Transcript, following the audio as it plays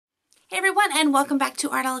Hey everyone, and welcome back to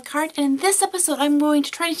Art a la Carte. And in this episode I'm going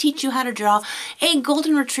to try to teach you how to draw a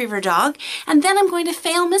golden retriever dog, and then I'm going to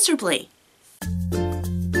fail miserably.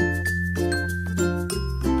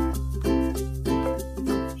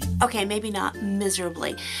 Okay, maybe not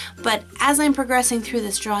miserably, but as I'm progressing through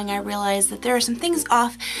this drawing I realize that there are some things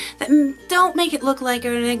off that don't make it look like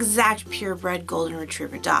an exact purebred golden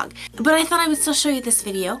retriever dog. But I thought I would still show you this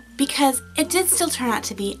video because it did still turn out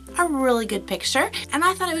to be a really good picture, and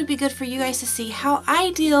I thought it would be good for you guys to see how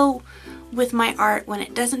I deal with my art when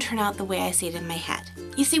it doesn't turn out the way I see it in my head.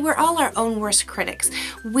 You see, we're all our own worst critics.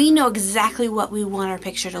 We know exactly what we want our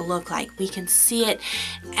picture to look like. We can see it,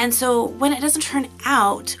 and so when it doesn't turn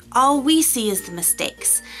out, all we see is the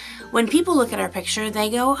mistakes. When people look at our picture, they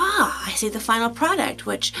go, I see the final product,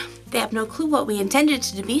 which they have no clue what we intended it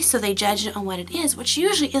to be, so they judge it on what it is, which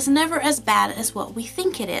usually is never as bad as what we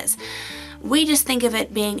think it is. We just think of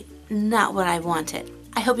it being not what I wanted.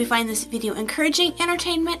 I hope you find this video encouraging,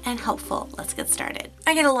 entertainment, and helpful. Let's get started.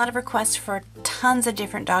 I get a lot of requests for tons of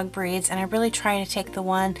different dog breeds, and I really try to take the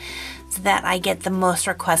one so that I get the most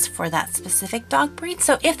requests for that specific dog breed.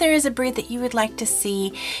 So if there is a breed that you would like to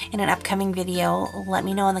see in an upcoming video, let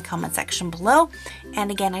me know in the comment section below.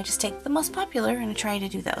 And again, I just take the most popular and I try to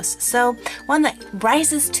do those. So one that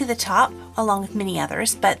rises to the top, along with many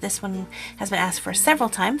others, but this one has been asked for several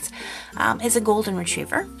times, is a golden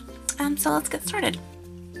retriever. So let's get started.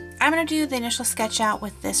 I'm going to do the initial sketch out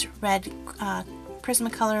with this red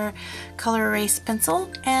Prismacolor color erase pencil,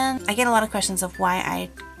 and I get a lot of questions of why I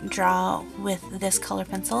draw with this color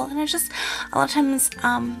pencil, and it's just a lot of times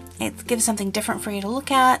it gives something different for you to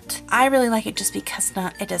look at. I really like it just because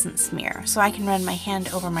it doesn't smear, so I can run my hand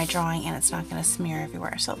over my drawing and it's not going to smear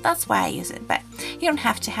everywhere, so that's why I use it. But you don't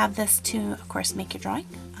have to have this to, of course, make your drawing.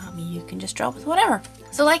 You can just draw with whatever.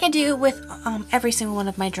 So like I do with every single one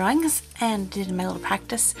of my drawings and did in my little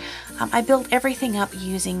practice, I build everything up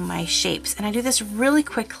using my shapes, and I do this really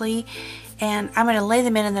quickly, and I'm going to lay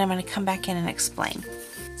them in and then I'm going to come back in and explain.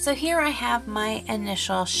 So here I have my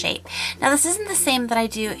initial shape. Now this isn't the same that I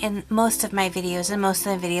do in most of my videos. In most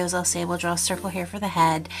of the videos I'll say we'll draw a circle here for the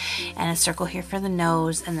head and a circle here for the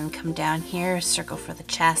nose, and then come down here, a circle for the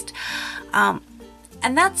chest.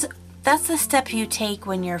 And that's the step you take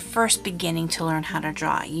when you're first beginning to learn how to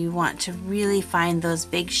draw. You want to really find those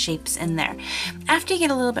big shapes in there. After you get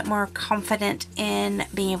a little bit more confident in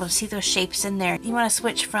being able to see those shapes in there, you want to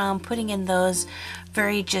switch from putting in those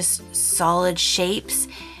very just solid shapes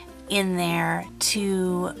in there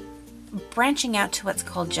to branching out to what's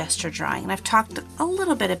called gesture drawing. And I've talked a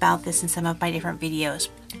little bit about this in some of my different videos.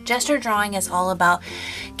 Gesture drawing is all about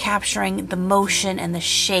capturing the motion and the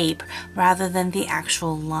shape rather than the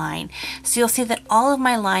actual line. So you'll see that all of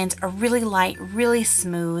my lines are really light, really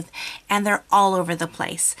smooth, and they're all over the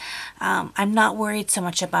place. I'm not worried so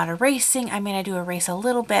much about erasing. I mean, I do erase a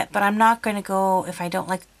little bit, but I'm not going to go, if I don't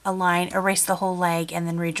like a line, erase the whole leg and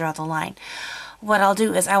then redraw the line. What I'll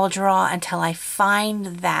do is I will draw until I find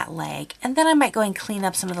that leg, and then I might go and clean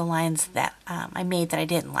up some of the lines that I made that I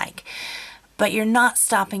didn't like. But you're not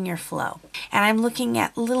stopping your flow. And I'm looking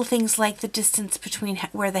at little things like the distance between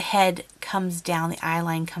where the head comes down, the eye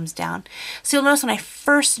line comes down. So you'll notice when I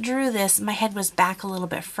first drew this, my head was back a little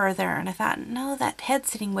bit further, and I thought, no, that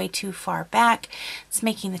head's sitting way too far back. It's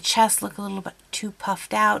making the chest look a little bit too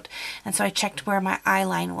puffed out. And so I checked where my eye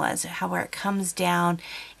line was, where it comes down,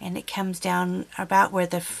 and it comes down about where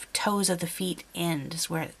the toes of the feet end is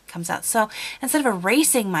where it comes out. So instead of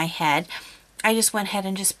erasing my head, I just went ahead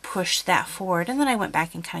and just pushed that forward, and then I went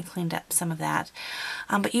back and kind of cleaned up some of that.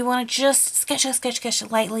 But you want to just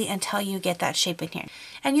sketch lightly until you get that shape in here.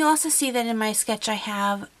 And you'll also see that in my sketch I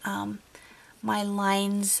have my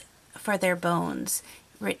lines for their bones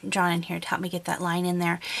drawn in here to help me get that line in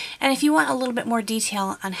there. And if you want a little bit more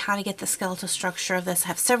detail on how to get the skeletal structure of this, I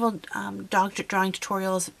have several dog drawing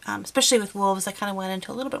tutorials, especially with wolves. I kind of went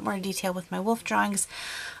into a little bit more detail with my wolf drawings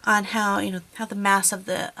on how, how the mass of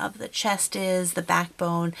the chest is, the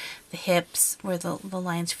backbone, the hips, where the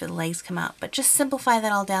lines for the legs come out. But just simplify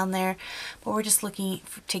that all down there. But we're just looking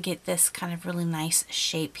to get this kind of really nice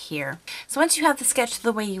shape here. So once you have the sketch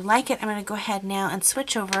the way you like it, I'm going to go ahead now and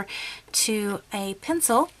switch over to a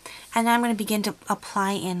pencil, and now I'm going to begin to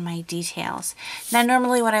apply in my details. Now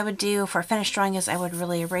normally what I would do for a finished drawing is I would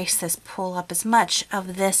really erase this, pull up as much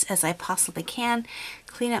of this as I possibly can,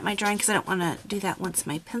 clean up my drawing because I don't want to do that once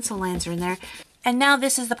my pencil lines are in there. And now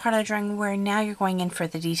this is the part of the drawing where now you're going in for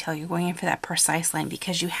the detail. You're going in for that precise line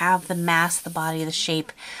because you have the mass, the body, the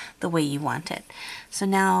shape, the way you want it. So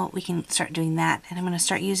now we can start doing that, and I'm going to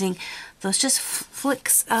start using those just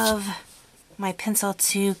flicks of my pencil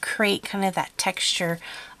to create kind of that texture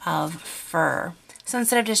of fur. So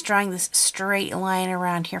instead of just drawing this straight line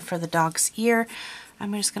around here for the dog's ear,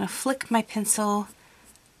 I'm just going to flick my pencil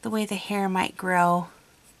the way the hair might grow.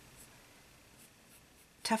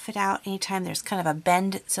 Tough it out anytime there's kind of a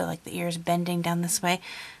bend, so like the ear is bending down this way.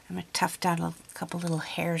 I'm going to tough down a couple little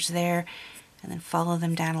hairs there and then follow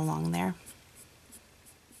them down along there.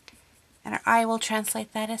 And our eye will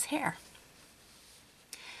translate that as hair.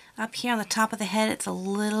 Up here on the top of the head, it's a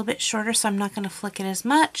little bit shorter, so I'm not going to flick it as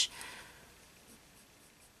much.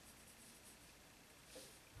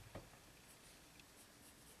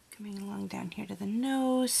 Coming along down here to the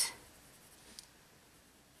nose.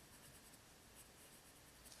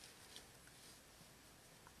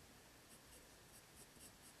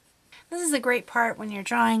 This is a great part when you're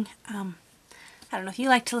drawing. I don't know if you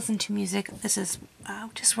like to listen to music. This is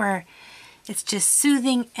just where it's just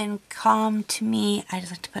soothing and calm to me. I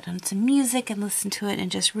just like to put on some music and listen to it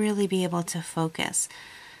and just really be able to focus.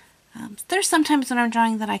 There's sometimes when I'm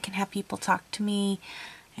drawing that I can have people talk to me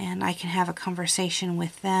and I can have a conversation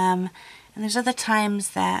with them. And there's other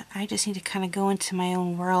times that I just need to kind of go into my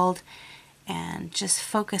own world and just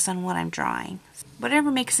focus on what I'm drawing. Whatever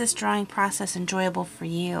makes this drawing process enjoyable for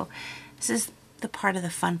you. This is the part of the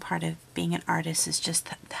fun part of being an artist, is just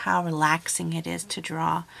how relaxing it is to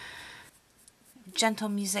draw. Gentle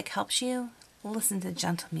music helps you. Listen to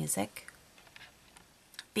gentle music.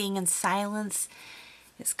 Being in silence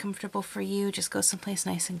is comfortable for you. Just go someplace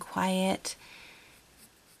nice and quiet.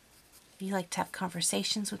 If you like to have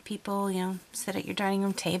conversations with people, you know, sit at your dining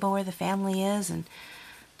room table where the family is and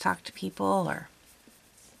talk to people, or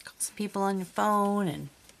call some people on your phone and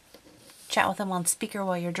chat with them on speaker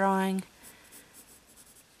while you're drawing.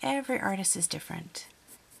 Every artist is different.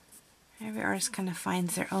 Every artist kind of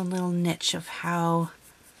finds their own little niche of how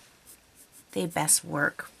they best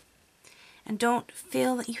work. And don't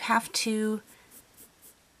feel that you have to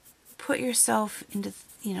put yourself into,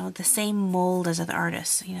 you know, the same mold as other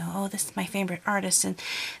artists. You know, oh, this is my favorite artist and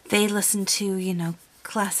they listen to, you know,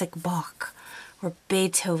 classic Bach or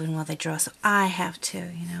Beethoven while they draw, so I have to,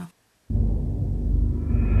 you know.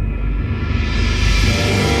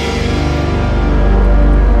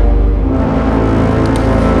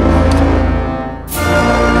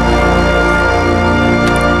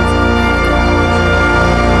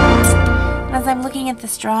 As I'm looking at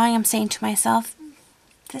this drawing, I'm saying to myself,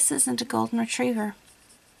 this isn't a golden retriever.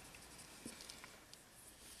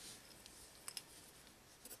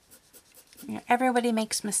 You know, everybody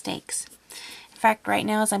makes mistakes. In fact, right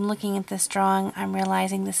now as I'm looking at this drawing, I'm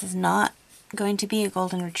realizing this is not going to be a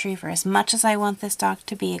golden retriever. As much as I want this dog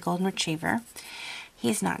to be a golden retriever,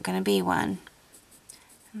 he's not going to be one.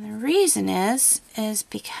 And the reason is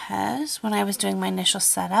because when I was doing my initial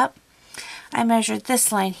setup, I measured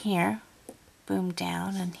this line here, boom,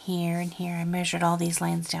 down, and here and here. I measured all these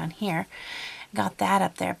lines down here, got that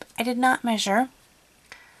up there. But I did not measure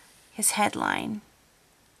his head line,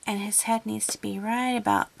 and his head needs to be right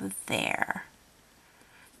about there.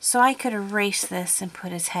 So I could erase this and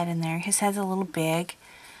put his head in there. His head's a little big.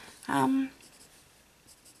 But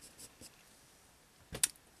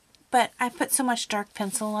I put so much dark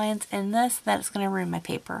pencil lines in this that it's going to ruin my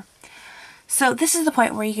paper. So this is the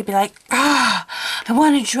point where you could be like, I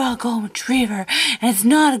want to draw a golden retriever, and it's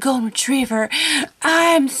not a golden retriever.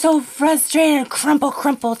 I'm so frustrated. Crumple,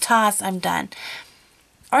 crumple, toss. I'm done.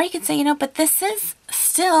 Or you could say, you know, but this is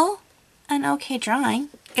still an okay drawing.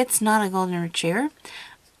 It's not a golden retriever.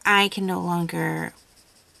 I can no longer,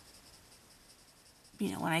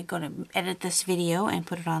 you know, when I go to edit this video and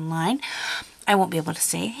put it online, I won't be able to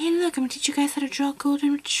say, hey, look, I'm going to teach you guys how to draw a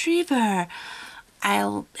golden retriever.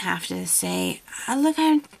 I'll have to say, look,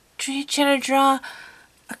 I'm trying to draw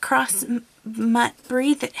a cross mutt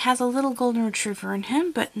breed that has a little golden retriever in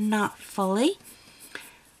him, but not fully.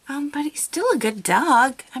 But he's still a good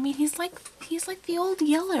dog. I mean, he's like the old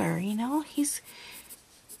Yeller, you know. He's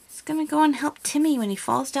gonna go and help Timmy when he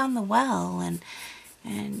falls down the well,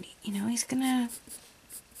 and you know, he's gonna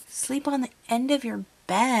sleep on the end of your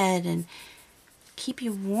bed and keep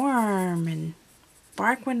you warm and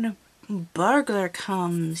bark when the burglar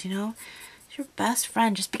comes, you know. He's your best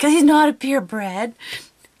friend just because he's not a purebred.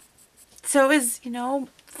 So his, you know,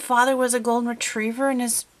 father was a golden retriever and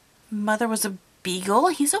his mother was a beagle.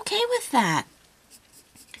 He's okay with that.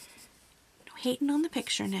 No hating on the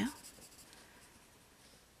picture now.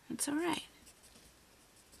 It's alright.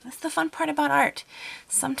 That's the fun part about art.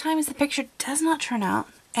 Sometimes the picture does not turn out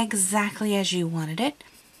exactly as you wanted it.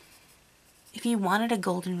 If you wanted a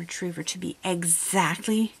golden retriever to be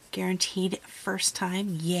exactly guaranteed first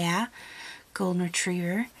time, yeah, golden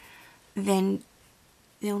retriever, then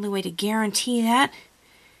the only way to guarantee that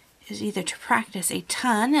is either to practice a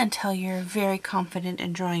ton until you're very confident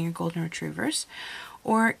in drawing your golden retrievers,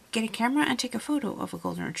 or get a camera and take a photo of a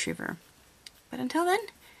golden retriever. But until then,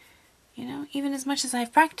 you know, even as much as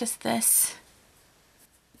I've practiced this,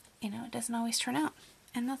 you know, it doesn't always turn out,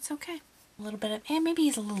 and that's okay. A little bit of, and maybe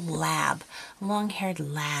he's a little lab, long-haired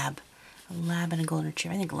lab. A lab and a golden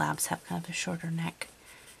retriever. I think labs have kind of a shorter neck.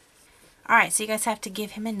 Alright, so you guys have to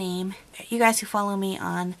give him a name. You guys who follow me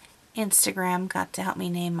on Instagram got to help me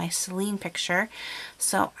name my Celine picture.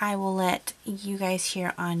 So I will let you guys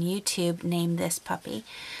here on YouTube name this puppy.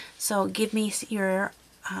 So give me your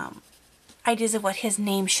ideas of what his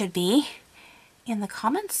name should be in the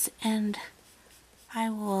comments, and I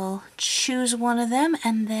will choose one of them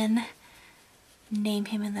and then name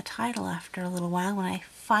him in the title after a little while. When I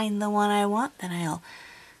find the one I want, then I'll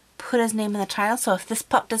put his name in the title. So if this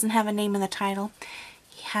pup doesn't have a name in the title,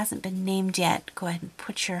 he hasn't been named yet, go ahead and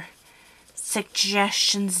put your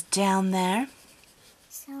suggestions down there.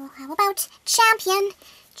 So how about Champion?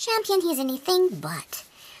 Champion, he's anything but.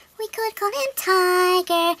 We could call him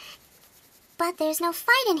Tiger, but there's no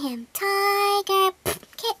fight in him. Tiger,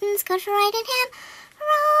 kittens could frighten him.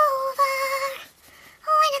 Rover,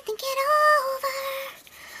 why not think it over?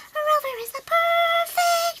 Rover is the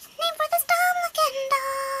perfect name for this dumb-looking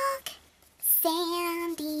dog.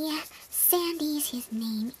 Sandy, Sandy's his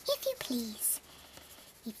name, if you please.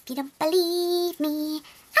 If you don't believe me,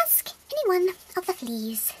 ask any one of the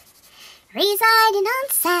fleas. Residing on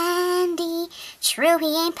Sandy, true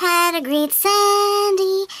he ain't pedigreed.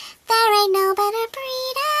 Sandy, there ain't no better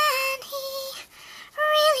breed, and he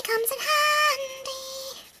really comes in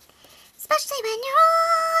handy. Especially when you're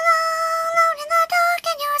all alone in the dark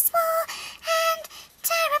and you're small and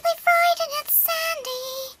terribly frightened. It's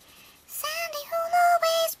Sandy, Sandy who'll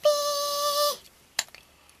always be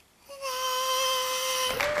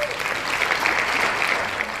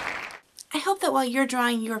I hope that while you're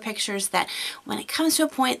drawing your pictures, that when it comes to a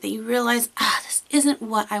point that you realize, this isn't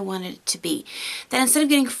what I wanted it to be, that instead of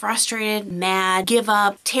getting frustrated, mad, give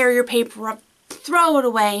up, tear your paper up, throw it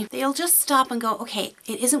away, that you'll just stop and go, okay,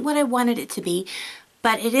 it isn't what I wanted it to be,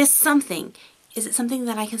 but it is something. Is it something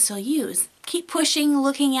that I can still use? Keep pushing,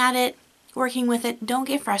 looking at it, working with it. Don't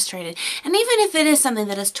get frustrated. And even if it is something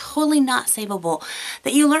that is totally not savable,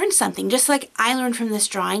 that you learned something, just like I learned from this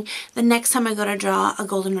drawing, the next time I go to draw a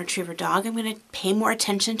golden retriever dog, I'm going to pay more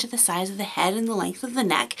attention to the size of the head and the length of the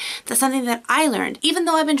neck. That's something that I learned. Even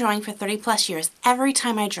though I've been drawing for 30 plus years, every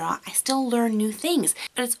time I draw, I still learn new things.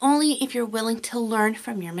 But it's only if you're willing to learn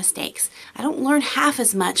from your mistakes. I don't learn half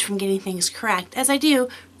as much from getting things correct as I do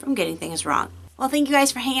from getting things wrong. Well, thank you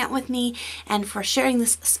guys for hanging out with me and for sharing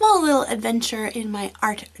this small little adventure in my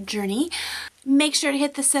art journey. Make sure to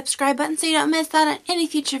hit the subscribe button so you don't miss out on any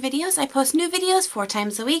future videos. I post new videos 4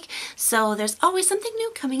 times a week, so there's always something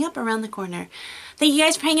new coming up around the corner. Thank you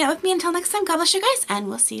guys for hanging out with me. Until next time, God bless you guys, and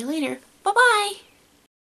we'll see you later. Bye-bye!